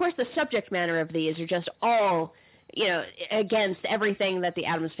 And, of course, the subject matter of these are just all, you know, against everything that the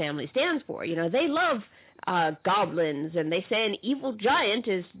Addams family stands for. You know, they love goblins, and they say an evil giant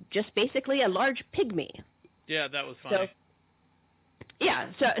is just basically a large pygmy. Yeah, that was funny.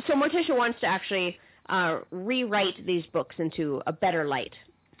 So Morticia wants to actually rewrite these books into a better light.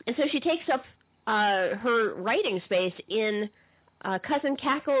 And so she takes up her writing space in Cousin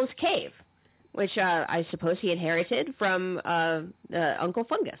Cackle's cave, which I suppose he inherited from Uncle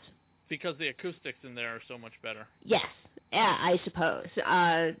Fungus. Because the acoustics in there are so much better. Yes, yeah, I suppose.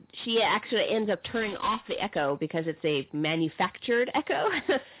 She actually ends up turning off the echo because it's a manufactured echo.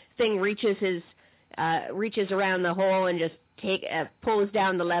 Thing reaches around the hole and just pulls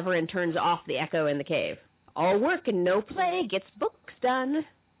down the lever and turns off the echo in the cave. All work and no play gets books done,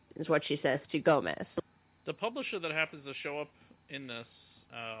 is what she says to Gomez. The publisher that happens to show up in this,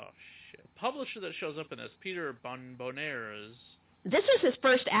 publisher that shows up in this, Peter Bonbonaires. This was his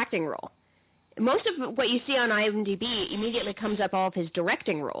first acting role. Most of what you see on IMDb immediately comes up all of his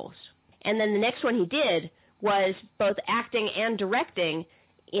directing roles. And then the next one he did was both acting and directing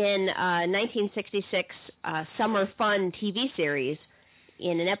in 1966 Summer Fun TV series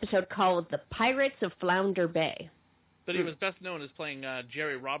in an episode called The Pirates of Flounder Bay. But he was best known as playing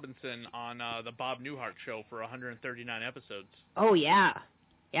Jerry Robinson on the Bob Newhart show for 139 episodes. Oh, yeah.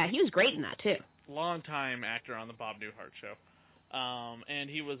 Yeah, he was great in that, too. Long-time actor on the Bob Newhart show. And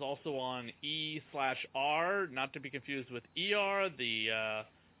he was also on E/R, not to be confused with ER, the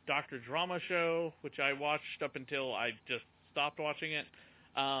Dr. Drama show, which I watched up until I just stopped watching it.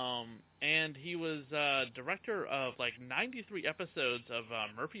 And he was director of like 93 episodes of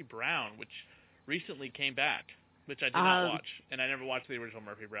Murphy Brown, which recently came back, which I did not watch. And I never watched the original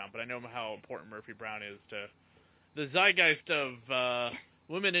Murphy Brown, but I know how important Murphy Brown is to the zeitgeist of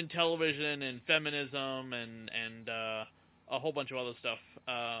women in television and feminism and a whole bunch of other stuff.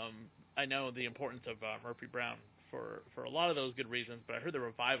 I know the importance of Murphy Brown for a lot of those good reasons, but I heard the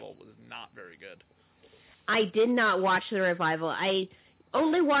revival was not very good. I did not watch the revival. I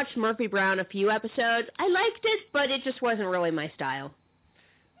only watched Murphy Brown a few episodes. I liked it, but it just wasn't really my style.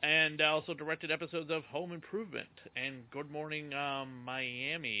 And also directed episodes of Home Improvement and Good Morning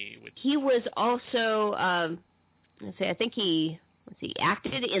Miami. He was also let's see, I think he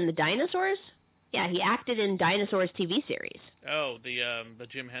acted in the Dinosaurs. Yeah, he acted in Dinosaurs TV series. Oh, the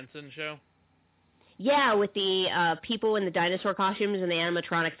Jim Henson show? Yeah, with the people in the dinosaur costumes and the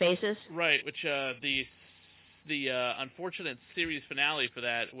animatronic faces. Right, which the unfortunate series finale for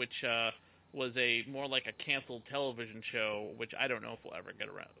that, which was more like a canceled television show, which I don't know if we'll ever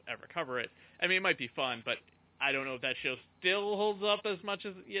ever cover it. I mean, it might be fun, but I don't know if that show still holds up as much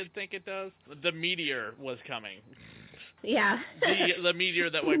as you'd think it does. The meteor was coming. Yeah. the meteor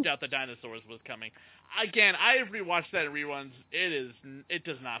that wiped out the dinosaurs was coming. Again, I rewatched that in reruns. It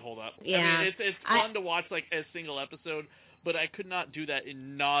does not hold up. Yeah. I mean, it's fun to watch like a single episode, but I could not do that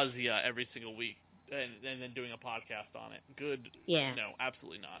in nausea every single week. And then doing a podcast on it. Good. Yeah. No,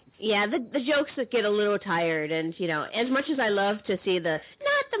 absolutely not. Yeah, the jokes that get a little tired, and, you know, as much as I love to see not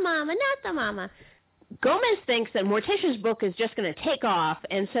the mama, Gomez thinks that Morticia's book is just going to take off,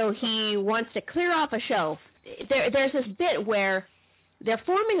 and so he wants to clear off a shelf. There's this bit where they're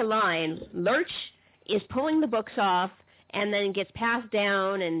forming a line. Lurch is pulling the books off, and then gets passed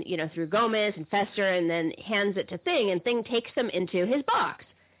down, and, you know, through Gomez and Fester, and then hands it to Thing, and Thing takes them into his box.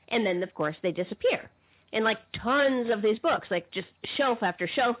 And then, of course, they disappear. And, like, tons of these books, like just shelf after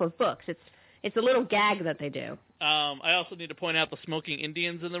shelf of books. It's a little gag that they do. I also need to point out the smoking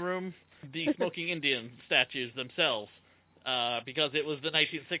Indians in the room. The smoking Indian statues themselves, because it was the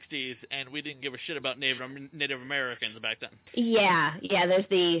 1960s, and we didn't give a shit about Native Americans back then. Yeah, there's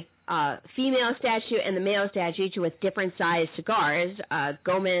the female statue and the male statue, each with different sized cigars.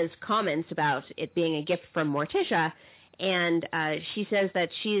 Gomez comments about it being a gift from Morticia, and she says that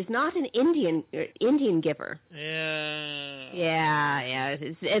she is not an Indian giver. Yeah.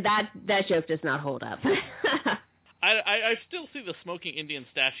 That joke does not hold up. I still see the smoking Indian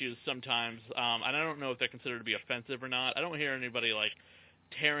statues sometimes, and I don't know if they're considered to be offensive or not. I don't hear anybody like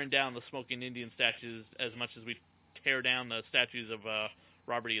tearing down the smoking Indian statues as much as we tear down the statues of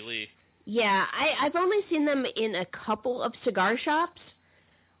Robert E. Lee. Yeah, I've only seen them in a couple of cigar shops.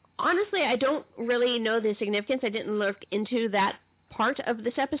 Honestly, I don't really know the significance. I didn't look into that part of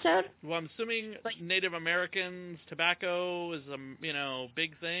this episode. Well, I'm assuming Native Americans, tobacco is a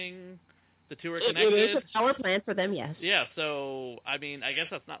big thing. The two are connected. It is a power plant for them, yes. Yeah, so, I mean, I guess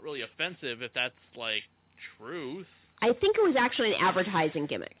that's not really offensive if that's, like, truth. I think it was actually an advertising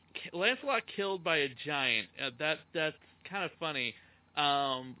gimmick. Lancelot killed by a giant. That's kind of funny.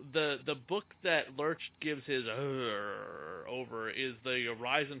 The book that Lurch gives his over is the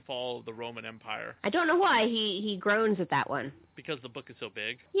Rise and Fall of the Roman Empire. I don't know why he groans at that one. Because the book is so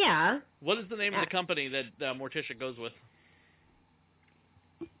big. Yeah. What is the name of the company that Morticia goes with?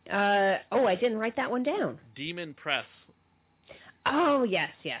 I didn't write that one down. Demon Press. Oh, yes.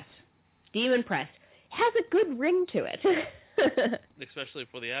 Demon Press. Has a good ring to it. Especially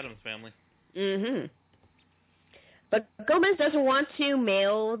for the Addams family. Mm-hmm. But Gomez doesn't want to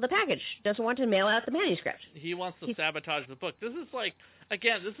mail the package, doesn't want to mail out the manuscript. He wants to sabotage the book. This is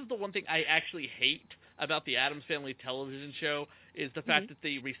this is the one thing I actually hate about the Addams Family television show, is the fact that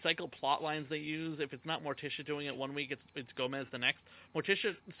they recycle plot lines they use. If it's not Morticia doing it one week, it's Gomez the next.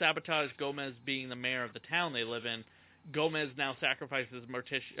 Morticia sabotaged Gomez being the mayor of the town they live in. Gomez now tries to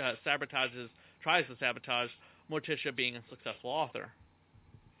sabotage Morticia being a successful author.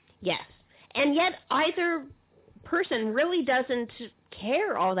 Yes. And yet either person really doesn't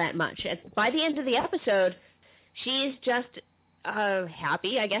care all that much. By the end of the episode, she's just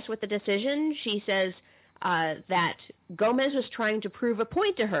happy, I guess, with the decision. She says that Gomez was trying to prove a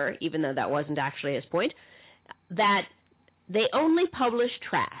point to her, even though that wasn't actually his point, that they only publish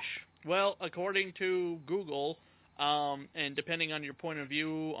trash. Well, according to Google, and depending on your point of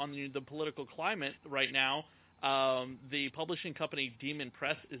view on the political climate right now, the publishing company Demon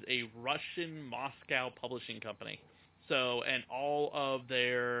Press is a Russian Moscow publishing company. So, and all of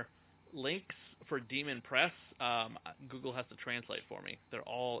their links for Demon Press, Google has to translate for me. They're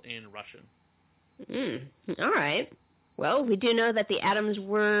all in Russian. All right. Well, we do know that the Addams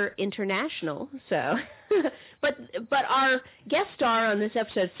were international, so. but our guest star on this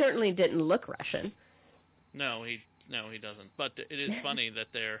episode certainly didn't look Russian. No, he doesn't. But it is funny that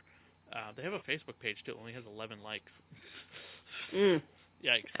they have a Facebook page too. It only has 11 likes.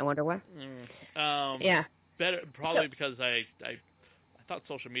 Yikes. I wonder why. Yeah. Probably because I thought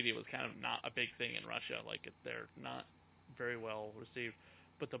social media was kind of not a big thing in Russia. Like, they're not very well received.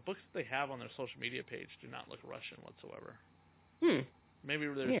 But the books they have on their social media page do not look Russian whatsoever. Maybe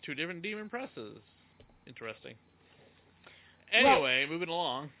there's two different Demon Presses. Interesting. Anyway, moving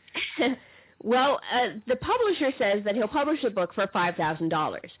along. Well, the publisher says that he'll publish the book for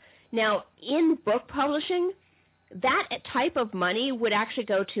 $5,000. Now, in book publishing, that type of money would actually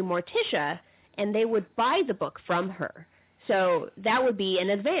go to Morticia, and they would buy the book from her. So that would be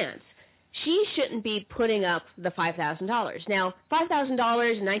an advance. She shouldn't be putting up the $5,000. Now, $5,000 in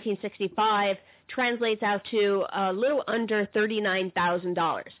 1965 translates out to a little under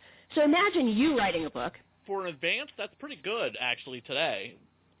 $39,000. So imagine you writing a book. For an advance, that's pretty good, actually, today.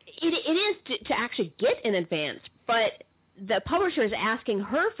 It is to actually get an advance, but the publisher is asking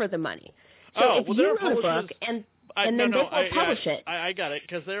her for the money. So if you wrote a book and then they will publish it. I got it,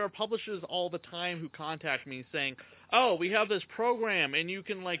 because there are publishers all the time who contact me saying, oh, we have this program, and you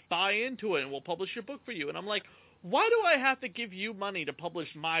can, like, buy into it, and we'll publish your book for you. And I'm like, why do I have to give you money to publish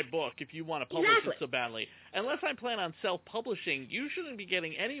my book if you want to publish it so badly? Unless I plan on self-publishing, you shouldn't be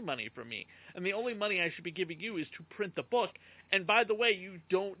getting any money from me. And the only money I should be giving you is to print the book. And by the way, you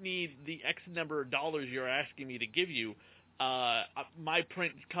don't need the X number of dollars you're asking me to give you. My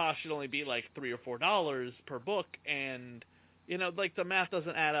print cost should only be like $3 or $4 per book, and you know, like, the math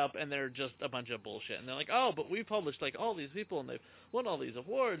doesn't add up, and they're just a bunch of bullshit. And they're like, oh, but we published like all these people, and they've won all these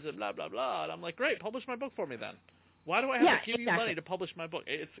awards, and blah blah blah. And I'm like, great, publish my book for me then. Why do I have to give you money to publish my book?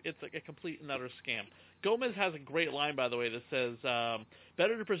 It's like a complete and utter scam. Gomez has a great line, by the way, that says,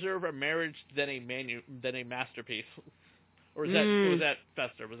 "Better to preserve a marriage than a masterpiece." Or is that was that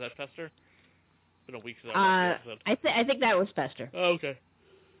Fester? Was that Fester? Been a week since I think that was Fester. Oh, okay.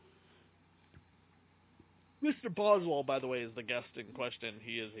 Mr. Boswell, by the way, is the guest in question.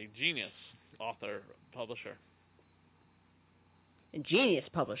 He is a genius author, publisher. A genius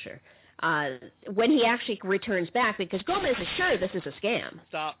publisher. When he actually returns back, because Gomez is sure this is a scam.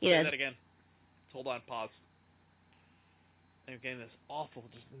 Stop. Say that again. Hold on. Pause. I'm getting this awful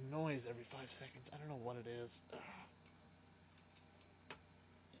just noise every 5 seconds. I don't know what it is. Ugh.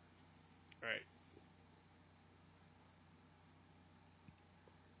 All right.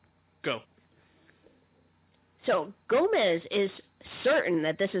 Go. So Gomez is certain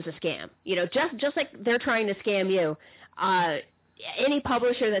that this is a scam. You know, just like they're trying to scam you. Any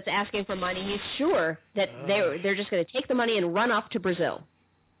publisher that's asking for money, he's sure that they're just going to take the money and run off to Brazil.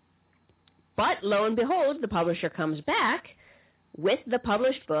 But lo and behold, the publisher comes back with the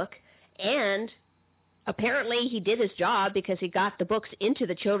published book, and apparently he did his job because he got the books into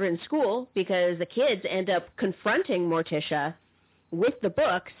the children's school, because the kids end up confronting Morticia with the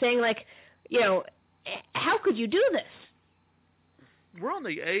book, saying, like, you know, how could you do this? We're on the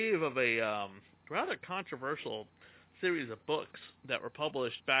eve of a rather controversial series of books that were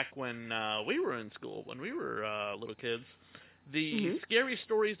published back when we were in school, when we were little kids. The Scary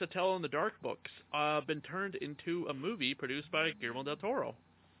Stories to Tell in the Dark books have been turned into a movie produced by Guillermo del Toro.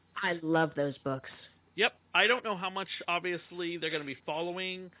 I love those books. Yep. I don't know how much, obviously, they're going to be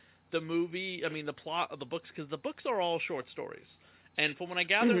following the movie, I mean, the plot of the books, because the books are all short stories. And from what I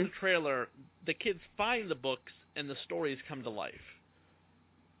gather in the trailer, the kids find the books and the stories come to life.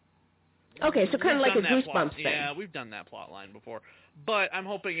 Okay, so kind of like a Goosebumps thing. Yeah, we've done that plot line before. But I'm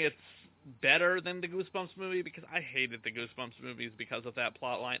hoping it's better than the Goosebumps movie, because I hated the Goosebumps movies because of that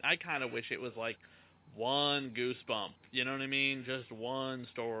plot line. I kind of wish it was like one Goosebump, you know what I mean? Just one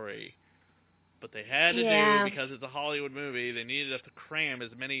story. But they had to do, because it's a Hollywood movie, they needed to cram as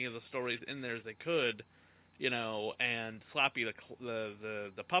many of the stories in there as they could, you know, and Slappy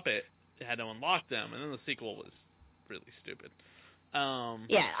the puppet had to unlock them, and then the sequel was really stupid.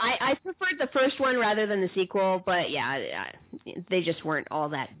 I preferred the first one rather than the sequel, but they just weren't all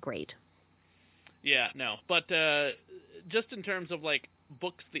that great. Yeah, no, but just in terms of like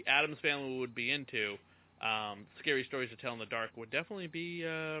books the Addams Family would be into, Scary Stories to Tell in the Dark would definitely be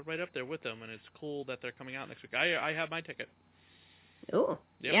right up there with them, and it's cool that they're coming out next week. I have my ticket. Ooh.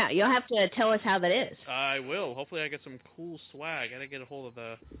 Yep. Yeah, you'll have to tell us how that is. I will. Hopefully I get some cool swag. I gotta get a hold of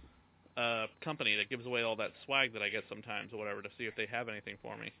the company that gives away all that swag that I get sometimes or whatever to see if they have anything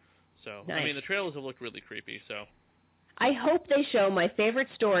for me. So, nice. I mean, the trailers have looked really creepy, so. I hope they show my favorite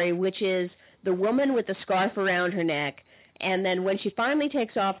story, which is the woman with the scarf around her neck, and then when she finally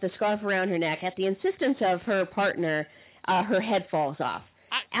takes off the scarf around her neck, at the insistence of her partner, her head falls off.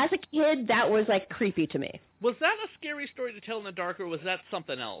 As a kid, that was, like, creepy to me. Was that a Scary Story to Tell in the Dark, or was that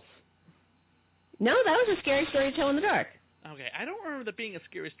something else? No, that was a Scary Story to Tell in the Dark. Okay, I don't remember that being a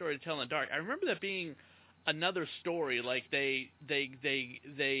Scary Story to Tell in the Dark. I remember that being another story, like he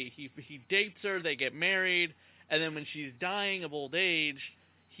dates her, they get married, and then when she's dying of old age,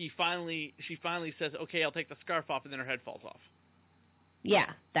 she finally says, okay, I'll take the scarf off, and then her head falls off.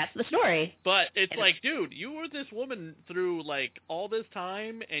 Yeah, that's the story. But it's like, dude, you were this woman through, like, all this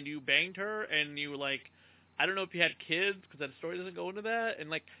time, and you banged her, and you, like, I don't know if you had kids, because that story doesn't go into that,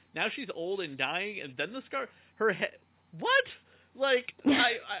 and, like, now she's old and dying, and then the scarf, her head, what? Like,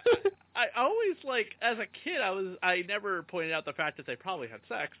 I always, like, as a kid, I never pointed out the fact that they probably had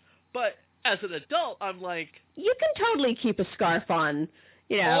sex, but as an adult, I'm like, you can totally keep a scarf on,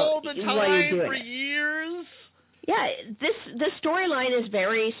 all the while you're time doing for it. years. Yeah, the storyline is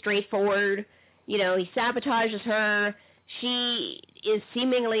very straightforward. He sabotages her. She is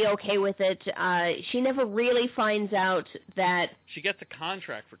seemingly okay with it. She never really finds out that... She gets a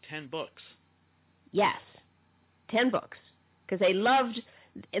contract for 10 books. Yes, 10 books. Because they loved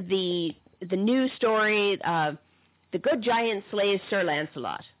the new story, The Good Giant Slays Sir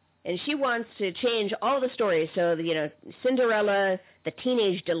Lancelot. And she wants to change all the stories. So, Cinderella, the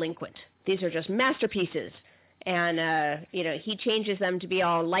teenage delinquent. These are just masterpieces. And, he changes them to be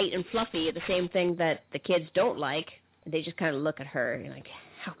all light and fluffy, the same thing that the kids don't like. They just kind of look at her and like,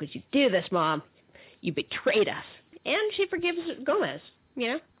 how could you do this, Mom? You betrayed us. And she forgives Gomez,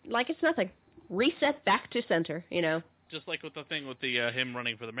 like it's nothing. Reset back to center, Just like with the thing with the him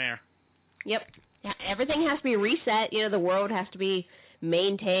running for the mayor. Yep. Yeah, everything has to be reset. The world has to be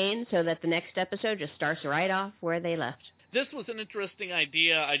maintained so that the next episode just starts right off where they left. This was an interesting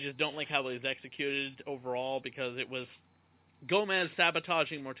idea. I just don't like how it was executed overall because it was Gomez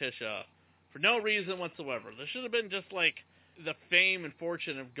sabotaging Morticia for no reason whatsoever. There should have been just like the fame and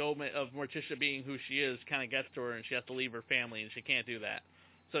fortune of Morticia being who she is kind of gets to her and she has to leave her family and she can't do that.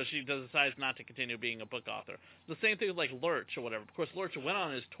 So she decides not to continue being a book author. The same thing with like Lurch or whatever. Of course, Lurch went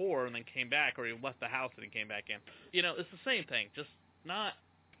on his tour and then came back, or he left the house and he came back in. It's the same thing, just not...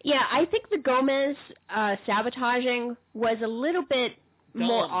 Yeah, I think the Gomez sabotaging was a little bit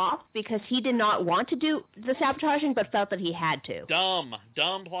more off because he did not want to do the sabotaging but felt that he had to. Dumb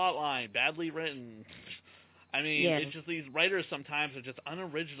plot line, badly written. I mean, It's just these writers sometimes are just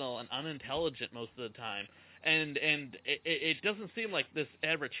unoriginal and unintelligent most of the time. And it doesn't seem like this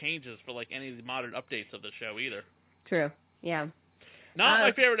ever changes for like any of the modern updates of the show either. True, yeah. Not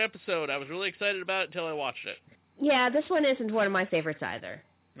my favorite episode. I was really excited about it until I watched it. Yeah, this one isn't one of my favorites either.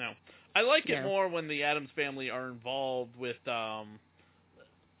 No. I like it more when the Addams family are involved with hijinks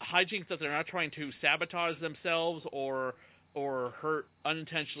that they're not trying to sabotage themselves or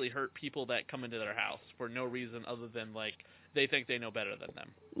unintentionally hurt people that come into their house for no reason other than like they think they know better than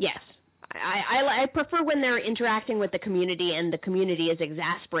them. Yes. I prefer when they're interacting with the community and the community is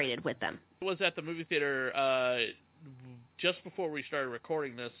exasperated with them. I was at the movie theater just before we started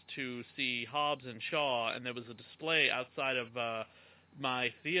recording this to see Hobbs and Shaw, and there was a display outside of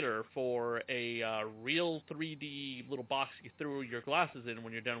my theater for a real 3D little box you throw your glasses in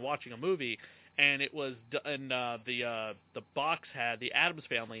when you're done watching a movie, and it was the box had the Addams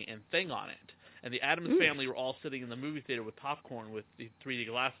Family and Thing on it, and the Addams Family were all sitting in the movie theater with popcorn with the 3D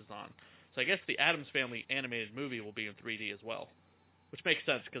glasses on. So I guess the Addams Family animated movie will be in 3D as well, which makes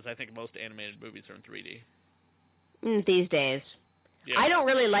sense because I think most animated movies are in 3D. These days. Yeah. I don't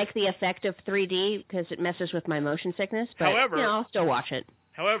really like the effect of 3D because it messes with my motion sickness, but however, I'll still watch it.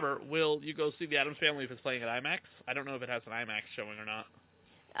 However, will you go see the Addams Family if it's playing at IMAX? I don't know if it has an IMAX showing or not.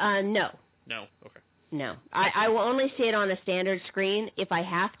 No. No? Okay. No. I will only see it on a standard screen. If I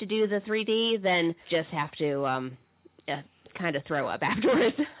have to do the 3D, then just have to kind of throw up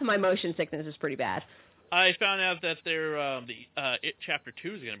afterwards. My motion sickness is pretty bad. I found out that It Chapter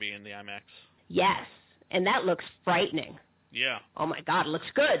 2 is going to be in the IMAX. Yes, and that looks frightening. Yeah. Oh my God, it looks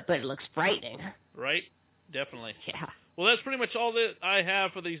good, but it looks frightening. Right? Definitely. Yeah. Well, that's pretty much all that I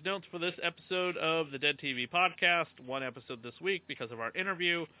have for these notes for this episode of the Dead TV Podcast. One episode this week because of our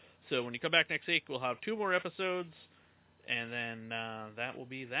interview. So when you come back next week, we'll have 2 more episodes, and then that will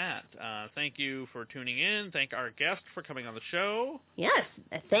be that. Thank you for tuning in. Thank our guest for coming on the show. Yes,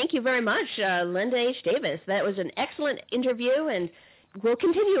 thank you very much, Linda H. Davis. That was an excellent interview, and we'll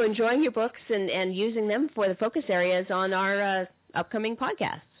continue enjoying your books and using them for the focus areas on our upcoming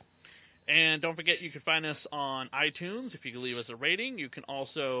podcasts. And don't forget, you can find us on iTunes if you can leave us a rating. You can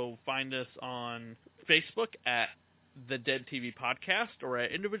also find us on Facebook at The Dead TV Podcast, or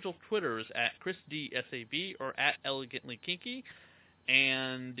at individual Twitters at ChrisDSAB or at Elegantly Kinky.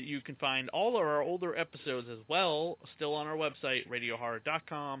 And you can find all of our older episodes as well still on our website,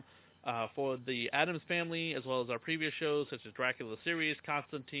 radiohorror.com, for the Addams Family, as well as our previous shows such as Dracula series,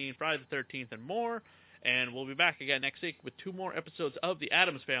 Constantine, Friday the 13th, and more. And we'll be back again next week with 2 more episodes of the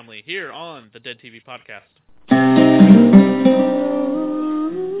Addams Family here on the Dead TV Podcast.